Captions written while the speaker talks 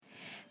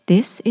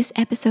This is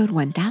episode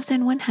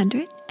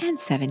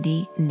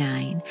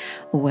 1179.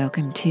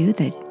 Welcome to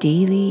the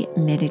Daily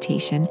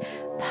Meditation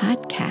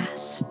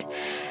Podcast.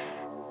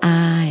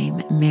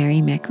 I'm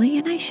Mary Meckley,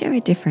 and I share a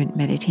different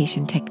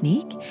meditation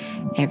technique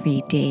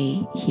every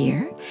day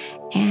here.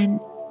 And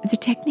the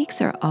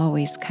techniques are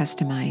always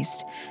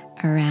customized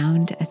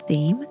around a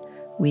theme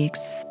we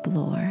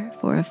explore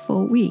for a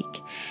full week.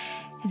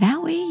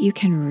 That way you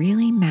can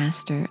really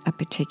master a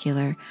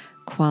particular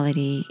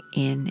quality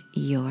in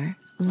your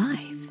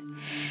life.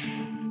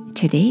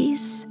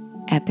 Today's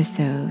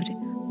episode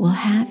will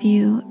have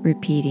you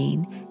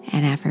repeating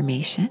an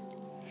affirmation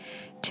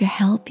to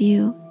help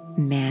you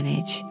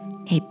manage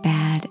a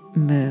bad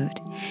mood.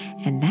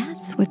 And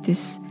that's what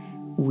this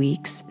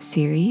week's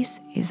series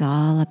is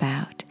all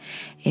about.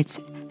 It's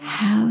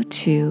how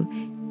to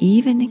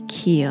even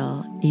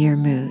keel your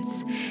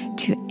moods,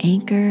 to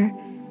anchor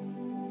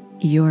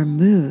your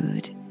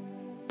mood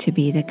to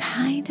be the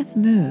kind of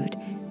mood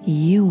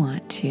you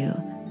want to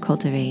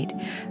cultivate,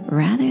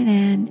 rather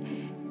than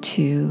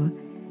to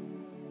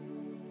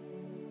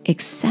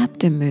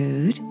accept a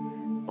mood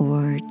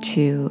or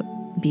to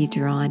be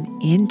drawn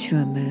into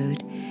a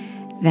mood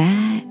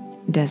that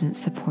doesn't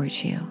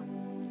support you.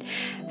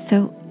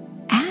 So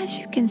as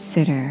you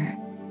consider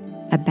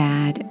a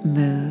bad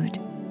mood,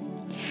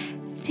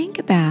 think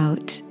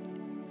about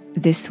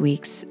this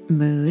week's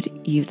mood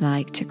you'd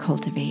like to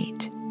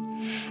cultivate.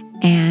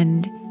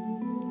 And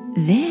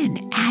then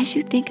as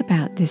you think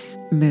about this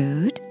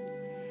mood,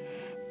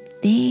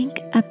 think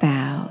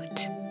about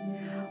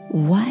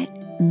what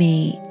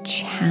may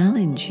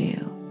challenge you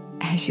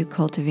as you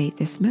cultivate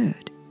this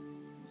mood.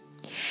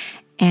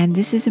 And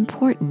this is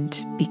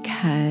important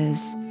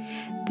because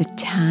the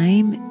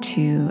time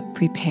to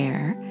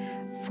prepare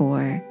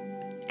for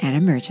an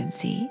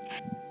emergency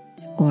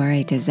or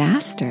a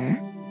disaster,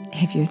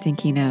 if you're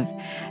thinking of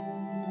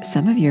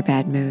some of your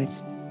bad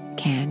moods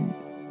can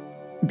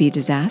be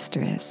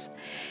disastrous,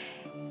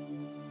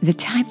 the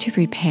time to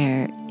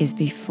prepare is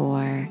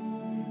before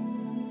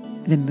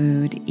the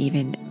mood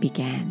even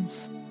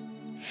begins.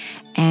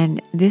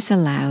 And this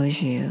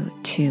allows you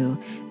to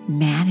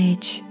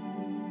manage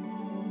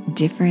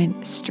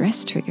different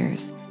stress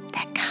triggers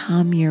that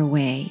come your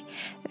way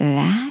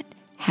that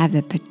have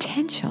the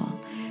potential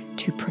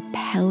to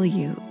propel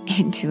you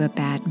into a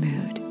bad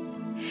mood.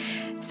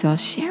 So I'll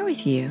share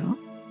with you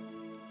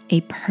a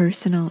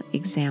personal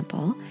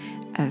example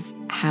of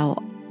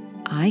how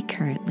I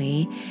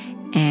currently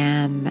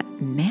am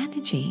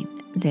managing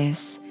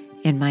this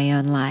in my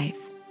own life.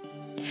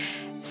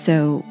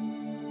 So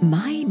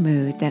my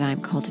mood that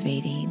I'm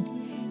cultivating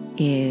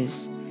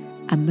is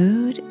a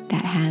mood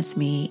that has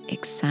me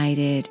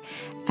excited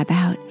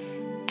about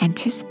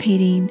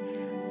anticipating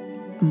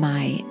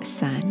my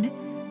son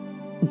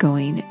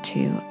going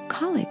to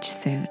college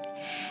soon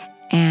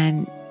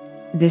and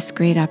this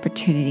great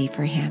opportunity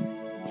for him.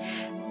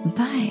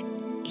 But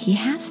he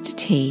has to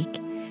take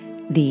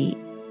the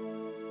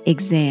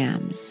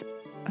exams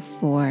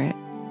for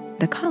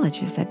the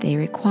colleges that they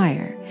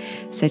require,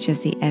 such as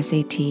the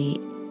SAT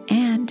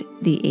and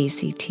the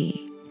ACT.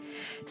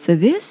 So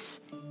this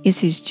is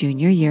his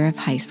junior year of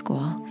high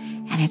school,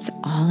 and it's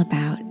all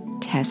about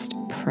test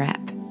prep.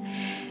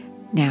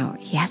 Now,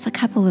 he has a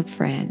couple of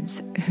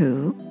friends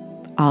who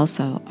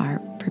also are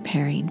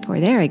preparing for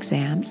their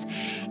exams,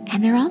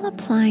 and they're all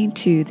applying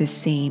to the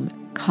same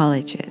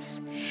colleges.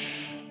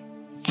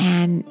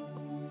 And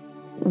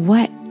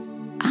what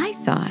I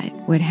thought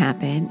would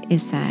happen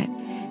is that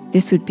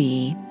this would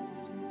be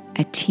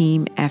a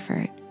team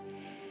effort,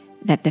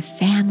 that the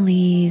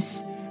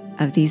families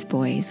of these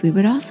boys, we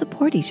would all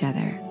support each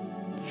other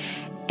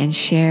and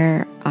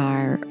share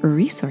our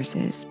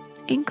resources,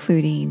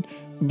 including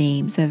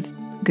names of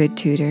good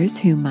tutors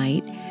who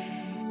might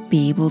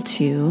be able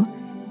to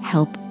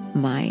help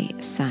my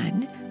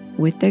son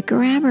with the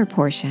grammar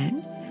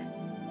portion,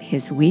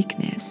 his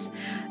weakness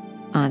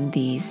on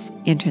these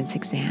entrance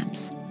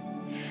exams.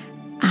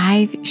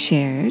 I've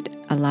shared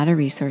a lot of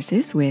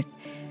resources with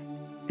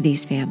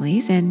these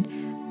families, and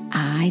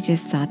I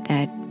just thought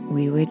that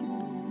we would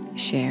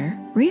share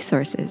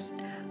resources.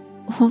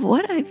 Well,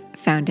 what I've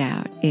found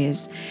out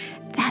is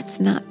that's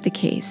not the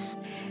case.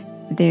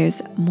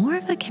 There's more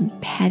of a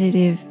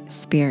competitive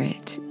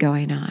spirit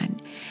going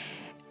on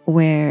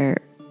where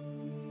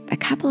a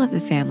couple of the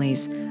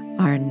families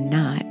are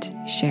not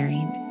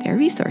sharing their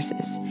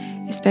resources,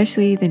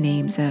 especially the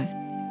names of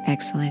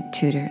excellent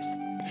tutors,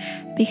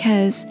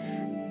 because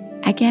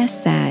I guess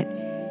that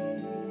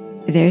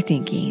they're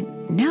thinking,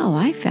 no,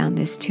 I found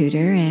this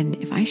tutor, and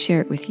if I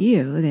share it with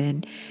you,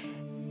 then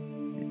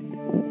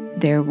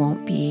there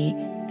won't be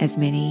as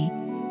many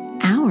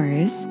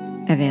hours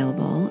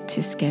available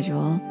to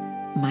schedule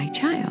my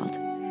child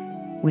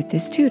with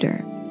this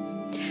tutor.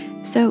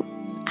 So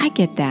I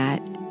get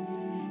that,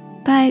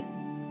 but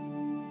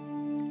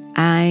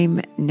I'm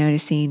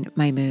noticing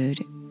my mood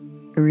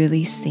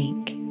really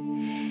sink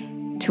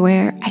to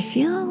where I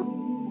feel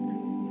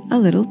a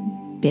little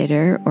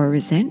bitter or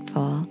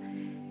resentful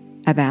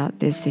about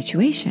this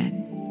situation.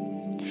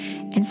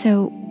 And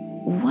so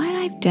what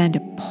I've done to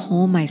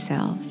pull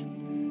myself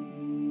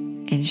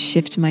and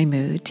shift my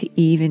mood, to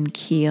even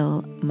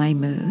keel my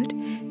mood,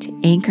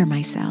 to anchor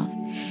myself,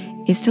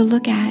 is to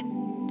look at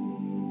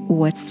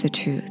what's the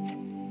truth.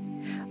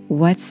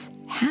 What's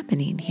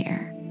happening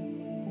here?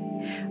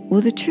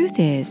 Well, the truth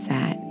is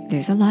that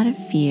there's a lot of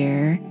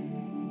fear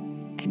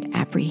and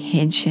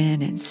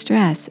apprehension and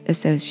stress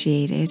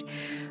associated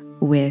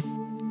with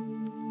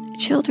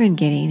children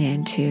getting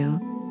into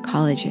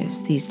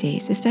colleges these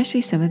days,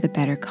 especially some of the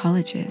better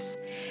colleges.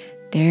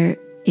 There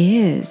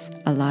is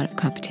a lot of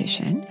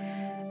competition.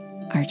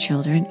 Our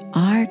children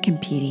are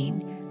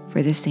competing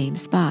for the same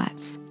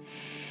spots.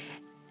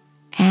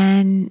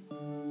 And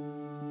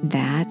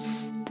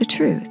that's the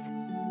truth.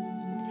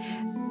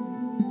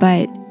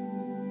 But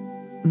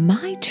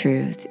my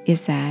truth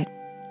is that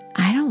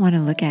I don't want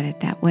to look at it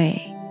that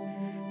way.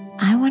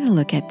 I want to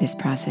look at this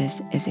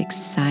process as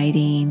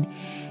exciting,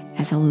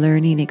 as a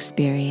learning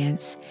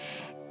experience,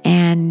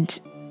 and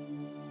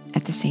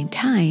at the same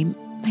time,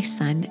 my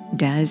son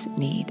does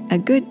need a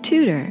good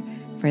tutor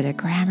for the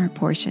grammar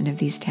portion of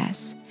these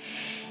tests.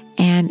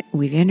 And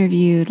we've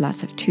interviewed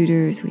lots of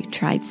tutors, we've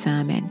tried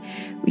some, and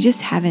we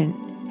just haven't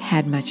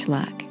had much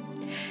luck.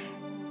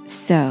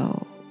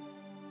 So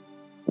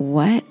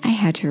what I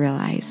had to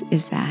realize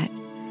is that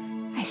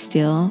I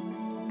still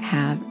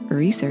have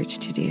research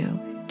to do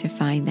to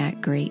find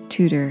that great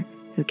tutor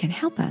who can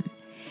help him.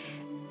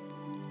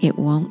 It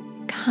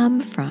won't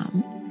come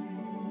from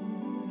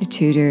the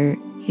tutor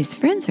his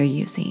friends are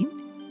using.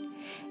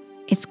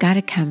 It's got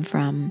to come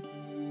from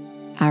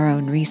our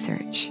own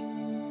research.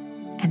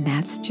 And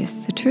that's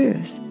just the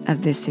truth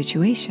of this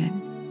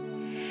situation.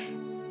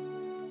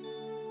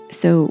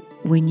 So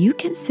when you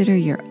consider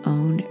your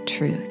own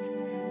truth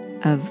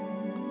of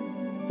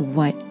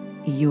what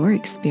you're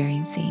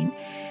experiencing,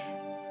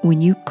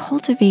 when you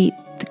cultivate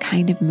the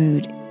kind of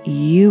mood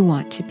you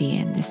want to be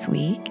in this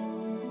week,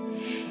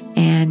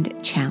 and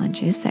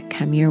challenges that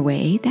come your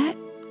way that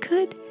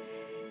could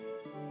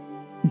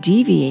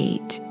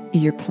deviate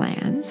your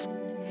plans,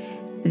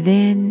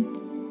 then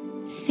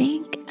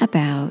think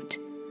about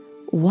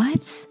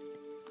what's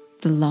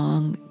the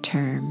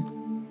long-term,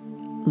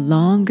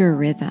 longer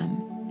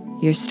rhythm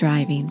you're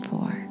striving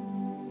for.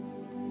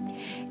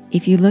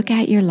 If you look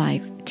at your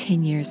life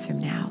 10 years from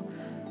now,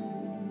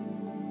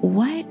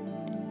 what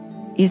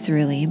is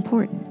really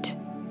important?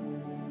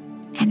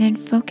 And then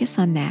focus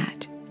on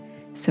that.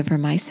 So for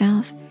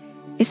myself,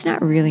 it's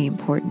not really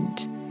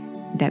important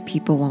that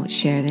people won't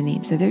share the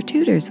names of their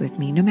tutors with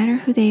me, no matter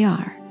who they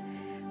are.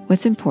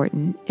 What's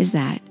important is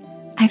that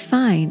I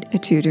find a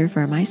tutor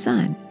for my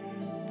son.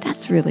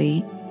 That's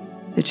really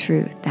the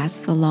truth.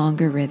 That's the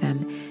longer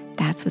rhythm.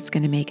 That's what's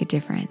going to make a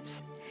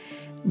difference.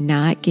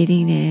 Not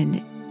getting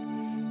in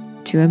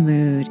to a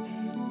mood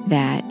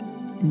that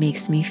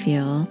makes me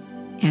feel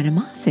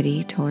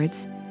animosity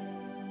towards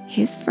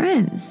his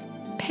friends,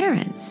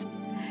 parents.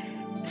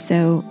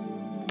 So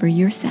for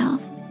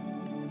yourself,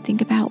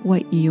 think about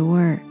what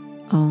your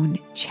own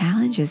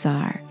challenges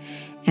are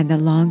and the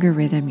longer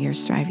rhythm you're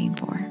striving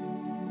for.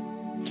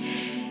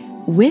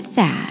 With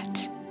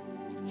that,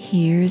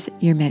 here's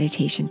your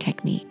meditation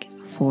technique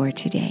for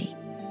today.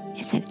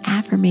 It's an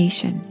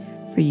affirmation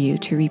for you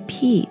to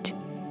repeat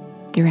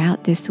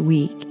throughout this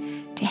week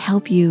to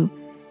help you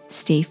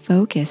stay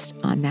focused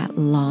on that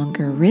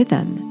longer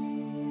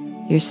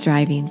rhythm you're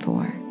striving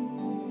for.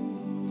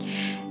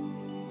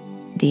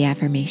 The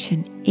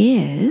affirmation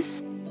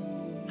is,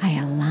 I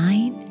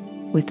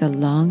align with the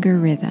longer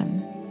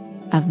rhythm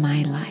of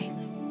my life.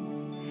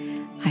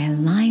 I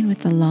align with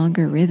the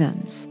longer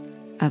rhythms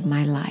of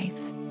my life.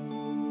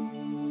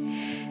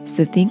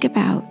 So think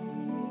about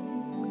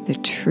the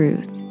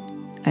truth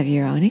of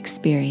your own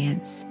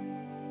experience,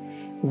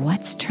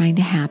 what's trying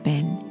to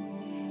happen,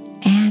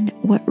 and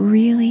what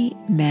really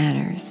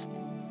matters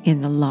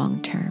in the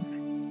long term.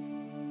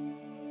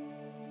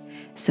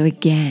 So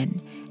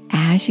again,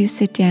 as you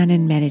sit down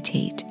and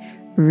meditate,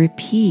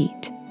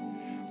 repeat,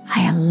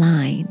 I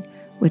align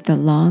with the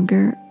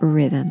longer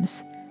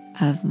rhythms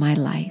of my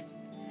life.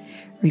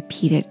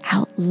 Repeat it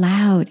out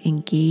loud,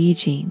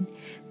 engaging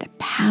the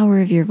power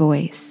of your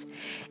voice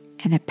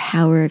and the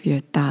power of your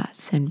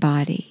thoughts and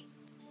body.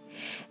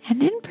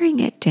 And then bring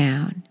it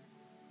down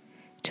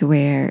to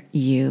where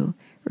you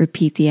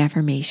repeat the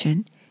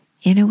affirmation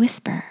in a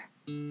whisper.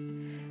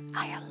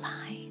 I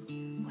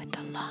align with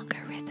the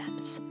longer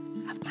rhythms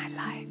of my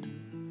life.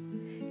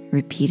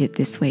 Repeat it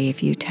this way a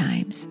few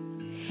times,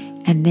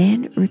 and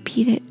then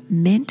repeat it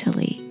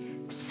mentally,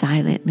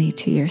 silently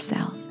to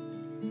yourself.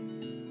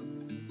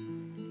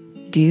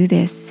 Do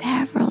this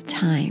several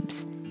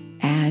times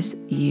as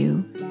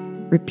you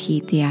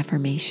repeat the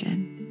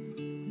affirmation.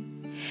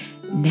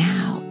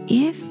 Now,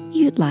 if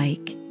you'd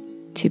like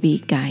to be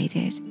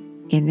guided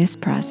in this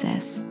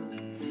process,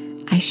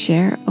 I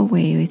share a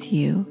way with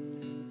you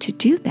to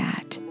do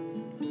that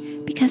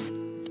because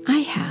I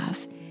have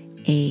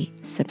a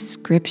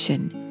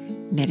subscription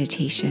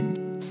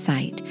meditation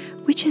site,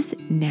 which is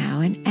now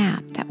an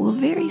app that will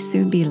very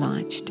soon be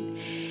launched.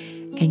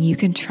 And you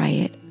can try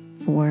it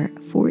for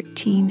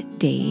 14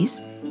 days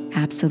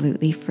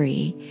absolutely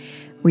free,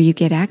 where you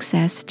get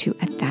access to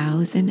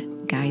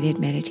 1,000 guided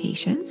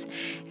meditations,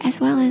 as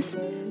well as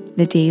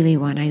the daily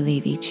one I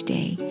leave each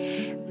day.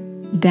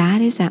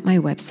 That is at my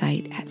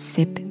website at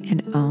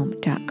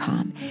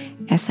sipandom.com.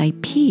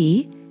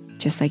 SIP,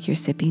 just like you're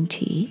sipping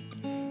tea.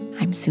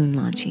 I'm soon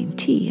launching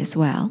tea as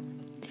well.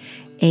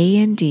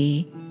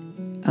 ANDOM,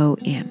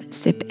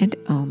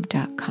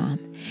 sipandom.com.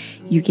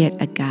 You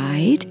get a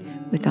guide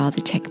with all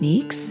the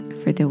techniques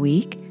for the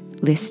week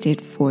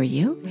listed for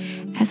you,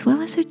 as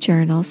well as a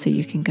journal so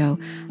you can go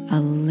a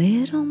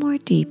little more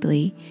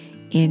deeply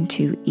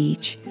into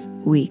each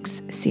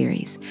week's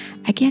series.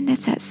 Again,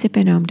 that's at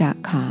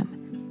sipandom.com.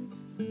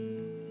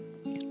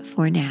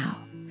 For now,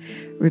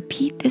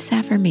 repeat this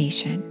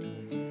affirmation.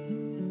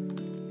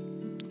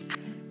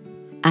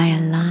 I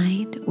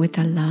aligned with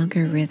the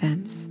longer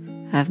rhythms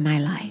of my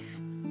life.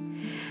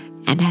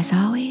 And as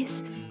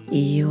always,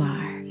 you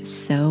are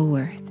so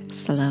worth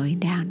slowing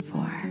down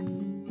for.